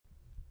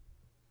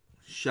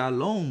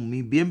Shalom,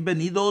 mis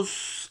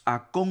bienvenidos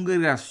a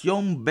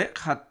Congregación Bet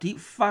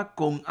Hatifa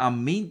con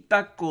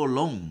Aminta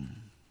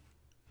Colón.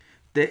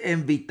 Te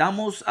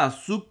invitamos a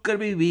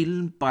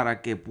suscribir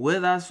para que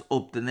puedas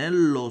obtener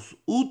los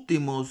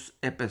últimos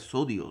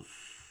episodios.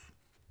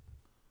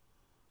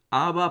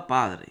 Abba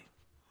Padre,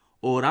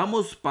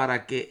 oramos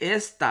para que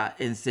esta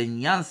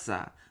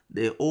enseñanza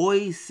de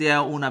hoy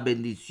sea una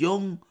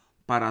bendición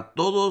para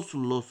todos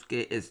los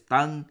que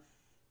están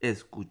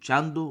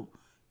escuchando.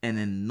 En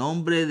el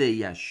nombre de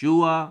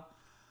Yeshua.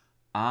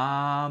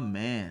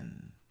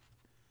 Amén.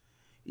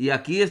 Y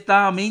aquí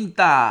está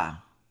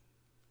Aminta.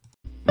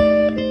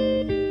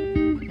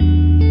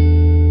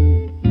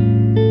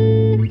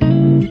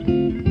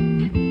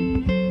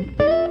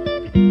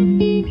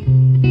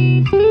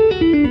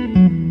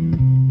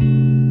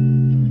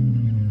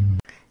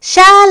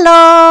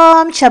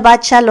 Shalom,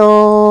 Shabbat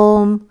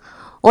Shalom.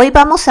 Hoy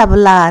vamos a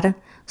hablar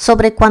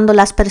sobre cuando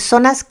las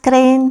personas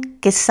creen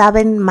que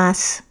saben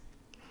más.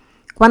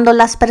 Cuando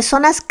las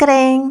personas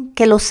creen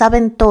que lo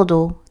saben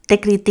todo, te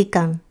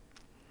critican.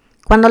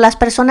 Cuando las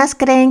personas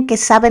creen que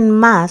saben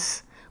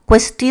más,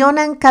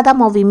 cuestionan cada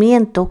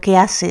movimiento que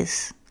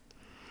haces.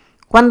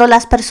 Cuando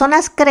las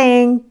personas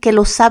creen que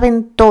lo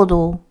saben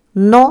todo,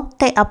 no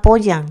te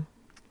apoyan.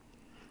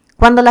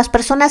 Cuando las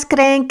personas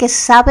creen que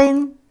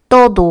saben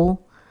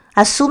todo,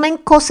 asumen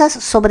cosas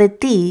sobre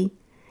ti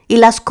y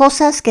las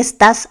cosas que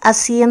estás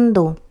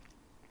haciendo.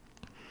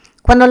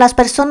 Cuando las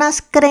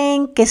personas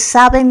creen que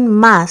saben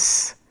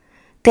más,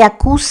 te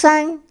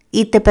acusan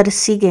y te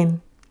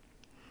persiguen.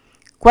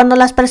 Cuando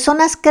las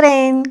personas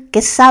creen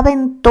que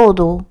saben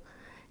todo,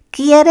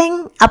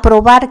 quieren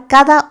aprobar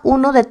cada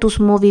uno de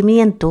tus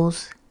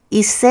movimientos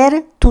y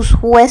ser tus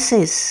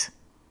jueces.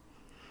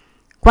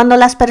 Cuando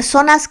las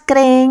personas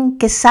creen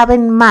que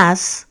saben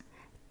más,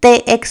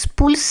 te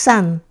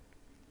expulsan.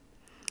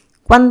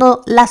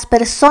 Cuando las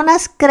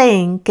personas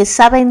creen que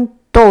saben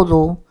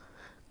todo,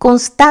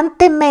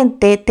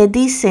 constantemente te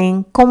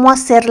dicen cómo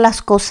hacer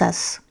las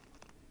cosas.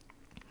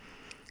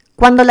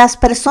 Cuando las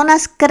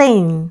personas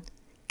creen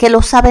que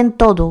lo saben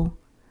todo,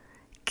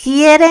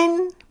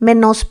 quieren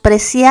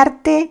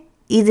menospreciarte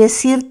y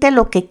decirte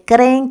lo que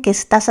creen que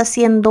estás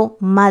haciendo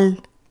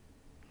mal.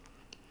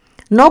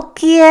 No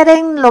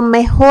quieren lo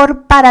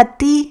mejor para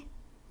ti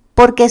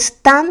porque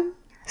están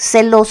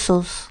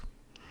celosos.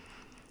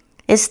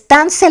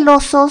 Están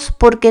celosos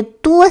porque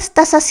tú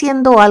estás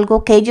haciendo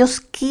algo que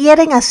ellos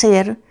quieren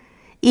hacer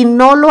y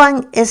no lo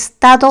han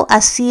estado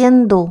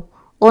haciendo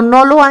o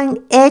no lo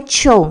han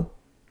hecho.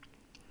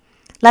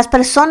 Las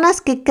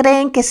personas que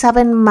creen que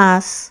saben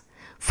más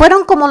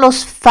fueron como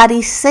los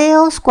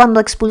fariseos cuando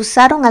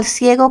expulsaron al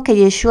ciego que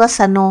Yeshua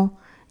sanó.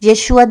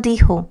 Yeshua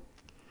dijo: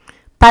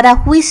 para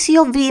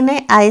juicio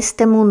vine a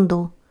este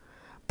mundo,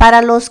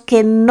 para los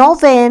que no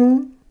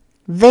ven,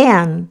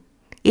 vean,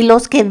 y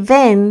los que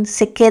ven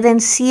se queden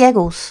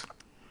ciegos.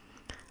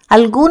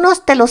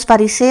 Algunos de los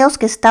fariseos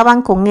que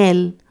estaban con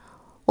él,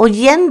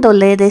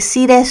 oyéndole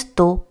decir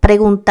esto,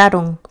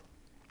 preguntaron: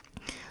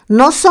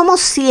 ¿no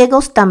somos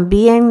ciegos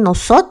también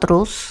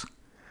nosotros?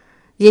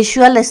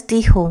 Yeshua les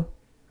dijo: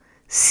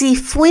 si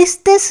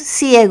fuistes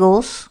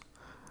ciegos,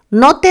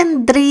 no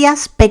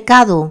tendrías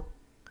pecado,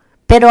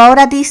 pero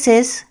ahora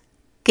dices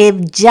que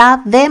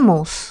ya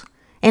vemos,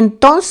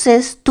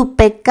 entonces tu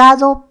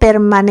pecado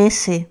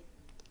permanece.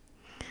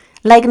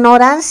 La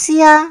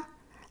ignorancia,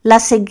 la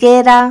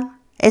ceguera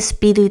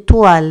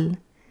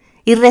espiritual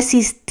y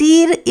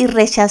resistir y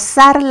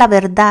rechazar la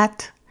verdad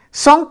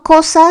son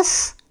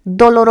cosas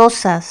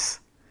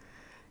dolorosas.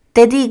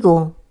 Te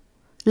digo,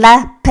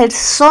 las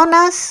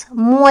personas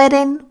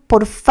mueren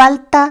por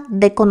falta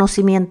de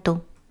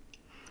conocimiento.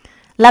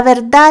 La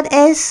verdad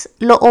es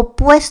lo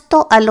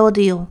opuesto al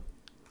odio.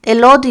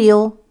 El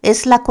odio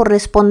es la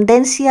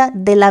correspondencia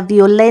de la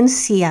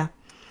violencia.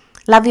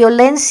 La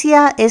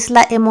violencia es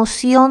la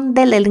emoción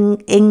del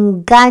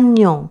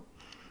engaño.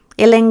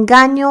 El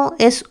engaño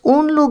es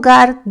un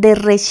lugar de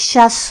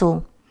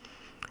rechazo.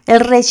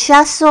 El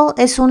rechazo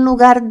es un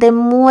lugar de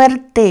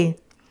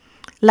muerte.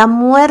 La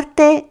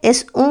muerte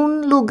es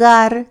un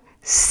lugar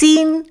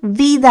sin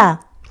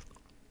vida.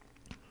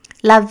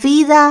 La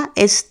vida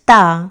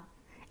está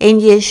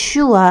en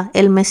Yeshua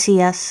el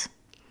Mesías.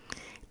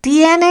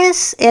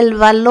 ¿Tienes el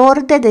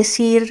valor de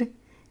decir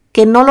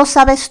que no lo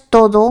sabes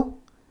todo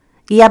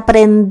y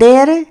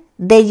aprender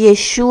de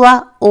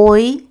Yeshua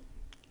hoy?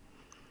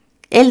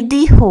 Él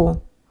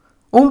dijo: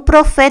 un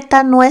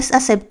profeta no es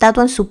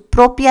aceptado en su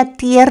propia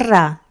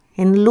tierra,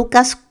 en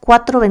Lucas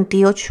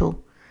 4:28.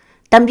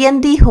 También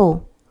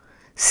dijo: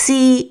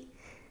 si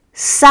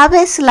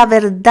sabes la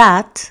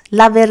verdad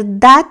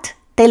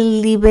te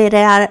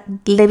liberará,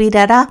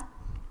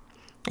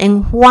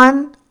 en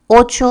Juan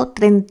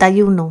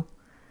 8:31.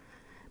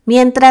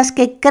 Mientras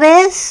que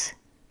crees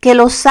que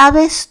lo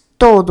sabes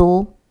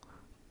todo,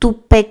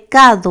 tu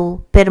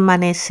pecado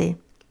permanece.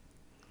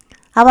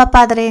 Abba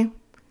Padre,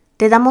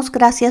 te damos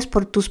gracias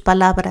por tus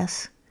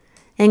palabras.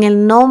 En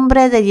el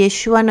nombre de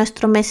Yeshua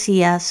nuestro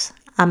Mesías.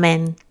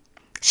 Amén.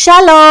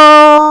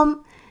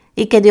 Shalom.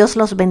 Y que Dios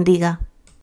los bendiga.